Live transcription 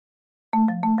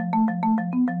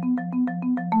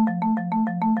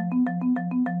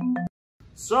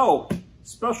So,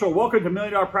 special welcome to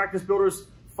Million Dollar Practice Builders.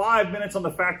 5 minutes on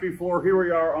the factory floor. Here we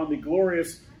are on the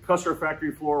glorious Custer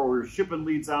factory floor where we're shipping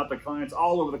leads out to clients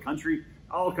all over the country.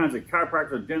 All kinds of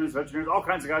chiropractors, dentists, veterinarians, all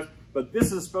kinds of guys. But this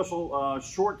is a special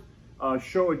short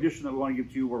show edition that we want to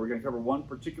give to you where we're going to cover one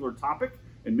particular topic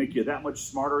and make you that much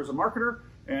smarter as a marketer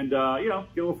and, you know,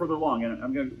 get a little further along. And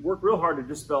I'm going to work real hard to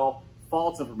dispel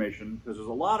false information because there's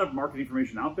a lot of marketing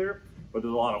information out there, but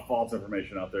there's a lot of false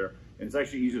information out there. And it's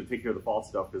actually easier to take care of the false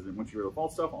stuff because then once you hear the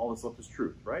false stuff, all that's left is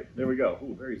truth, right? There we go.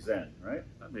 Ooh, very zen, right?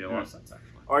 That made a lot of sense, actually.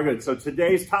 All right, good. So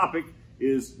today's topic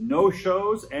is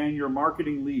no-shows and your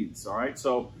marketing leads, all right?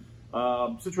 So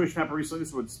situation happened recently.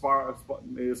 This is what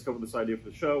made us come up with this idea for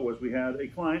the show was we had a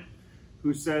client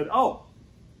who said,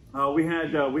 we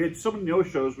had so many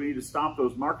no-shows, we need to stop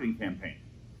those marketing campaign.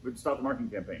 We had to stop the marketing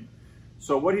campaign.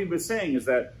 So what he was saying is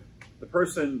that the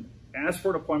person asked for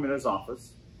an appointment at his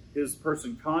office. His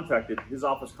office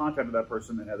contacted that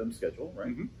person and had them scheduled, right?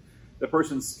 Mm-hmm. The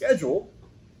person scheduled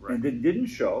and then didn't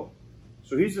show.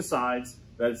 So he decides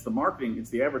that it's the marketing, it's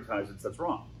the advertisements that's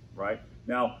wrong, right?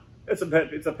 Now, it's a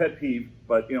pet peeve,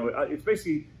 but you know, it's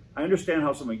basically, I understand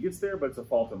how someone gets there, but it's a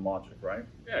fault in logic, right?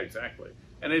 Yeah, exactly.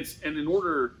 And in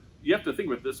order, you have to think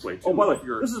of it this way too. Oh, by the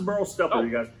way, this is Merle Stepler,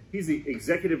 you guys. He's the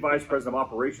Executive Vice President of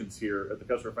Operations here at the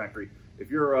Custer Factory. If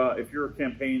your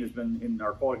campaign has been in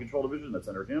our quality control division, that's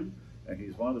under him, and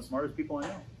he's one of the smartest people I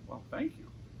know. Well, thank you.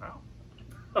 Wow.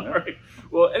 All right.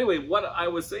 Well, anyway, what I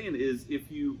was saying is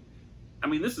I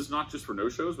mean, this is not just for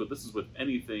no-shows, but this is with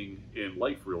anything in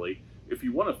life, really. If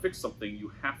you want to fix something,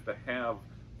 you have to have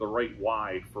the right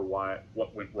why for what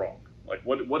went wrong. Like,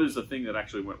 what is the thing that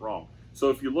actually went wrong? So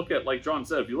if you look at, like John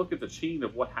said, if you look at the chain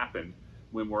of what happened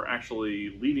when we're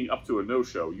actually leading up to a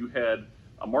no-show, you had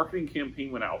a marketing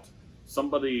campaign went out,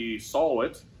 somebody saw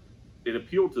it, it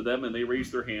appealed to them, and they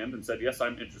raised their hand and said, yes,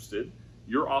 I'm interested.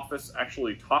 Your office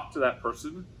actually talked to that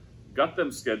person, got them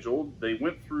scheduled, they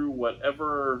went through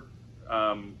whatever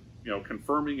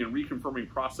confirming and reconfirming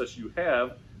process you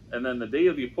have, and then the day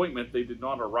of the appointment, they did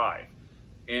not arrive.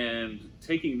 And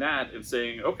taking that and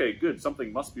saying, okay, good,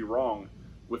 something must be wrong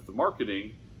with the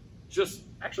marketing, just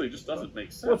doesn't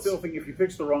make sense. Well, it's the other thing, if you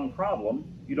fix the wrong problem,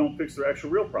 you don't fix the actual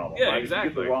real problem. Yeah, right? exactly.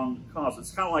 If you get the wrong cause.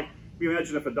 It's kind of like, you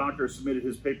imagine if a doctor submitted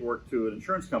his paperwork to an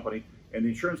insurance company and the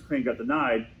insurance claim got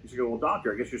denied, you should go, well,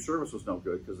 doctor, I guess your service was no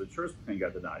good because the insurance claim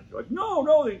got denied. You're like,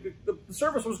 no, the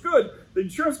service was good. The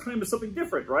insurance claim is something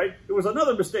different, right? It was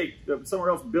another mistake, somewhere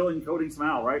else billing, coding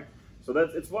somehow, right? So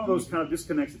it's one of those kind of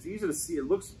disconnects. It's easy to see. It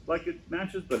looks like it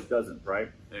matches, but it doesn't,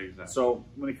 right? Exactly. So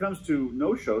when it comes to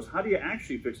no-shows, how do you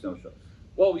actually fix no-shows?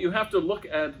 Well, you have to look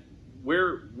at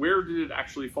where did it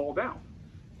actually fall down?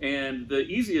 And the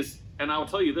easiest, and I'll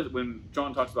tell you this, when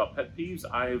John talks about pet peeves,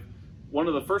 one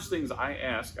of the first things I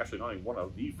ask, actually not even one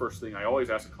of the first thing I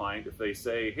always ask a client, if they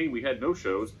say, hey, we had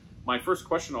no-shows, my first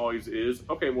question always is,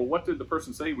 okay, well, what did the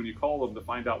person say when you call them to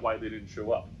find out why they didn't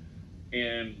show up?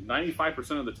 And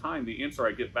 95% of the time, the answer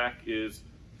I get back is,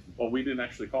 well, we didn't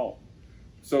actually call them.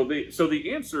 So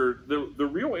the answer, the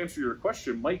real answer to your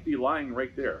question might be lying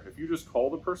right there. If you just call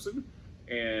the person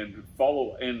and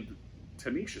follow and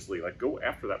tenaciously, like, go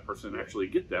after that person and actually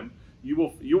get them, you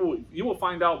will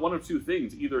find out one of two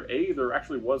things. Either A, there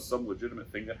actually was some legitimate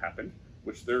thing that happened,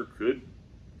 which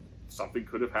something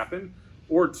could have happened,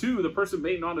 or two, the person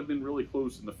may not have been really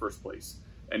close in the first place.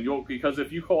 And because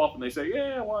if you call up and they say,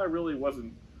 yeah, well, I really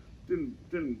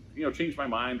didn't change my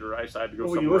mind, or I decided to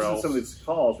go somewhere else. When you listen to some of these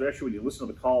calls, when you listen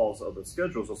to the calls of the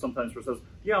schedules, so sometimes it says,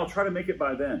 yeah, I'll try to make it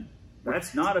by then.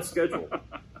 That's not a schedule.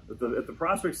 If the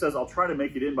prospect says, I'll try to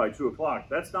make it in by 2 o'clock,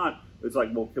 that's not, it's like,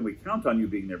 well, can we count on you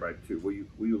being there by 2?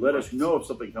 Will you let us know if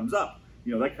something comes up?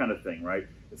 You know, that kind of thing, right?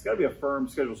 It's got to be a firm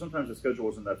schedule. Sometimes the schedule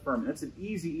isn't that firm. And that's an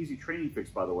easy training fix,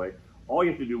 by the way. All you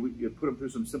have to do, you put them through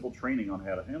some simple training on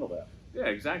how to handle that. Yeah,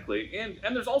 exactly. And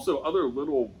there's also other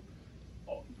little,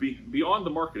 beyond the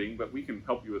marketing, but we can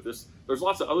help you with this. There's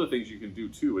lots of other things you can do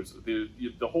too. It's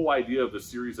the whole idea of the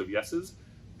series of yeses.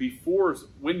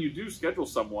 When you do schedule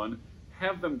someone,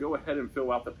 have them go ahead and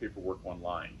fill out the paperwork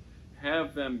online.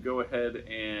 Have them go ahead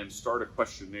and start a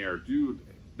questionnaire.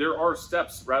 There are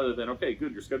steps rather than, okay,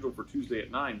 good, you're scheduled for Tuesday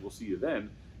at 9, we'll see you then,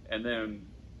 and then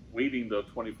waiting the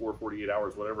 24, 48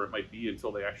 hours, whatever it might be,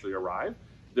 until they actually arrive.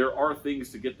 There are things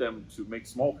to get them to make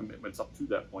small commitments up to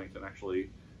that point and actually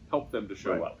help them to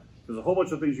show up. There's a whole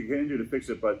bunch of things you can do to fix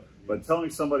it, but telling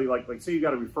somebody, like say you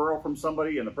got a referral from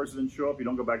somebody and the person didn't show up, you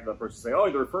don't go back to that person and say,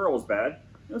 oh, the referral was bad.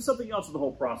 There's something else in the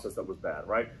whole process that was bad,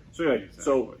 right? So anyway,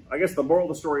 So I guess the moral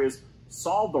of the story is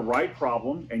solve the right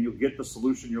problem and you'll get the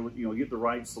solution. You'll get the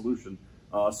right solution.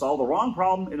 Solve the wrong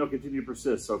problem and it'll continue to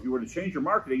persist. So if you were to change your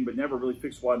marketing but never really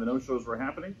fix why the no-shows were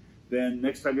happening, then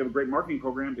next time you have a great marketing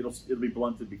program, it'll be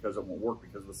blunted because it won't work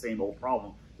because of the same old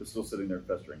problem that's still sitting there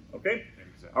festering. Okay?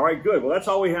 Exactly. All right, good. Well, that's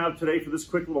all we have today for this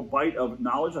quick little bite of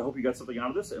knowledge. I hope you got something out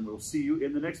of this, and we'll see you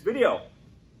in the next video.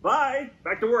 Bye.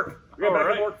 Back to work. We're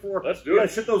back to work for. Let's do it.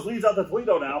 Ship those leads out to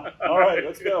Toledo now. All right,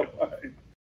 let's go. All right.